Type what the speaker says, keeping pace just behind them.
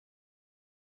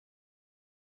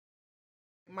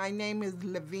My name is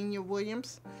Lavinia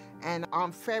Williams, and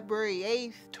on February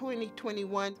 8th,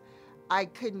 2021, I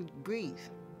couldn't breathe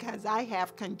because I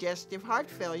have congestive heart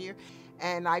failure,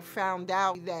 and I found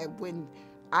out that when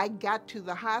I got to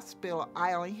the hospital,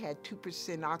 I only had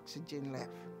 2% oxygen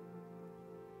left.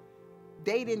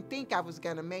 They didn't think I was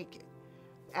gonna make it.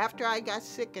 After I got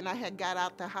sick and I had got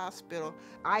out the hospital,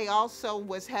 I also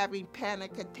was having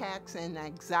panic attacks and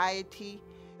anxiety.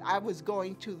 I was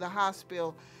going to the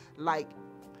hospital like,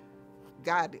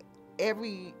 God,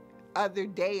 every other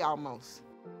day almost.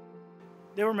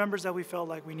 There were members that we felt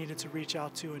like we needed to reach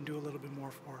out to and do a little bit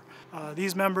more for.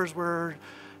 These members were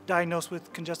diagnosed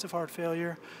with congestive heart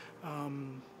failure,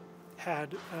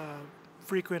 had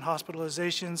frequent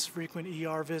hospitalizations, frequent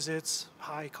ER visits,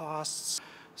 high costs.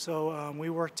 So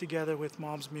we worked together with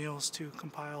Mom's Meals to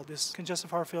compile this congestive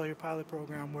heart failure pilot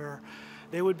program where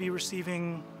they would be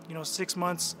receiving 6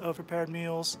 months of prepared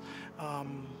meals,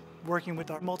 working with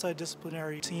our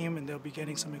multidisciplinary team, and they'll be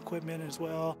getting some equipment as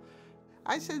well.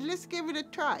 I said, let's give it a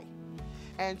try.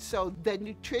 And so the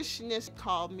nutritionist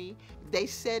called me. They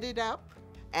set it up,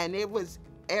 and it was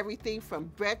everything from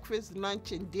breakfast,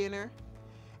 lunch, and dinner.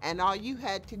 And all you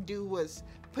had to do was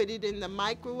put it in the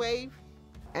microwave,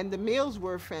 and the meals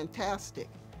were fantastic.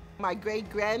 My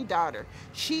great-granddaughter,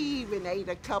 she even ate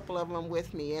a couple of them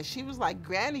with me, and she was like,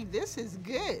 Granny, this is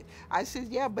good. I said,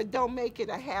 yeah, but don't make it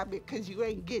a habit because you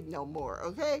ain't getting no more,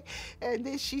 okay? And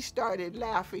then she started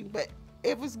laughing, but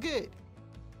it was good.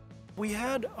 We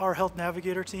had our health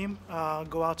navigator team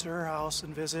go out to her house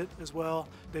and visit as well.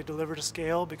 They delivered a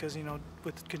scale because,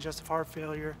 with congestive heart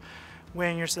failure,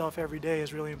 weighing yourself every day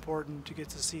is really important to get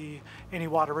to see any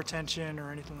water retention or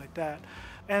anything like that.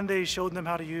 And they showed them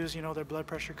how to use, their blood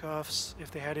pressure cuffs.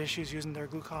 If they had issues using their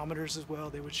glucometers as well,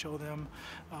 they would show them,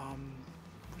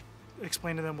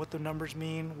 explain to them what the numbers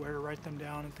mean, where to write them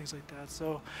down and things like that.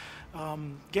 So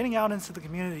getting out into the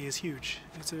community is huge.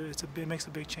 It makes a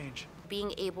big change.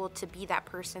 Being able to be that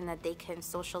person that they can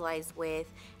socialize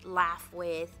with, laugh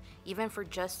with, even for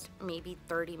just maybe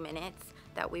 30 minutes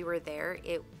that we were there,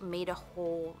 it made a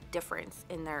whole difference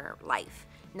in their life,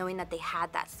 knowing that they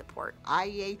had that support.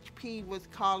 IEHP was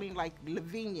calling like,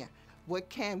 Lavinia, what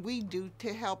can we do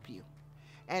to help you?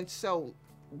 And so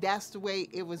that's the way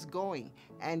it was going.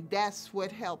 And that's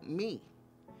what helped me,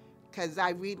 because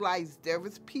I realized there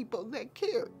was people that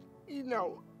cared,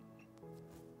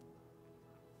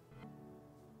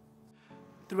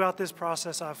 Throughout this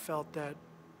process, I've felt that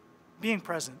being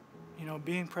present,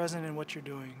 being present in what you're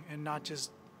doing and not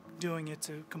just doing it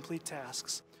to complete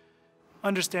tasks.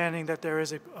 Understanding that there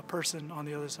is a person on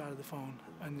the other side of the phone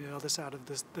and the other side of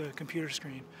the computer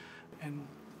screen, and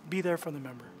be there for the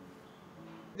member.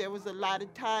 There was a lot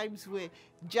of times when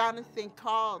Jonathan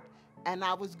called and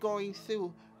I was going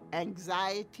through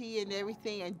anxiety and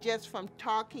everything, and just from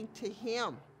talking to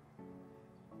him,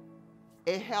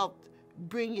 it helped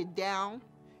bring it down.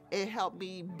 It helped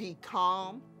me be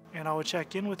calm. And I would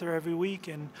check in with her every week,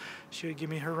 and she would give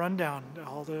me her rundown,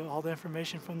 all the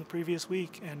information from the previous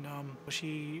week. And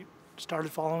she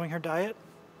started following her diet,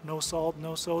 no salt,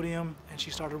 no sodium, and she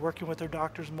started working with her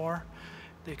doctors more.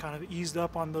 They kind of eased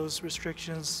up on those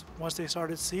restrictions once they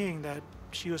started seeing that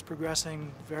she was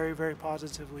progressing very, very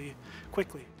positively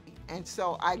quickly. And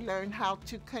so I learned how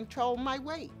to control my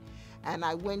weight. And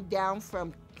I went down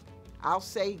from, I'll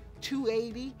say,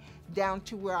 280 down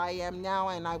to where I am now,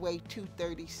 and I weigh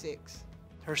 236.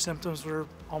 Her symptoms were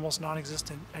almost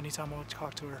non-existent anytime I would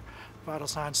talk to her. Vital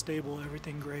signs stable,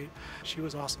 everything great. She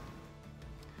was awesome.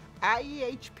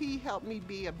 IEHP helped me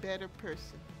be a better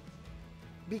person,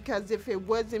 because if it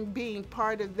wasn't being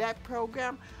part of that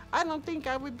program, I don't think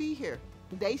I would be here.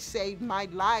 They saved my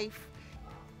life.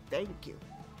 Thank you.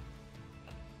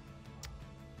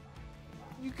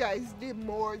 You guys did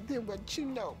more than what you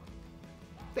know.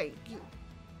 Thank you.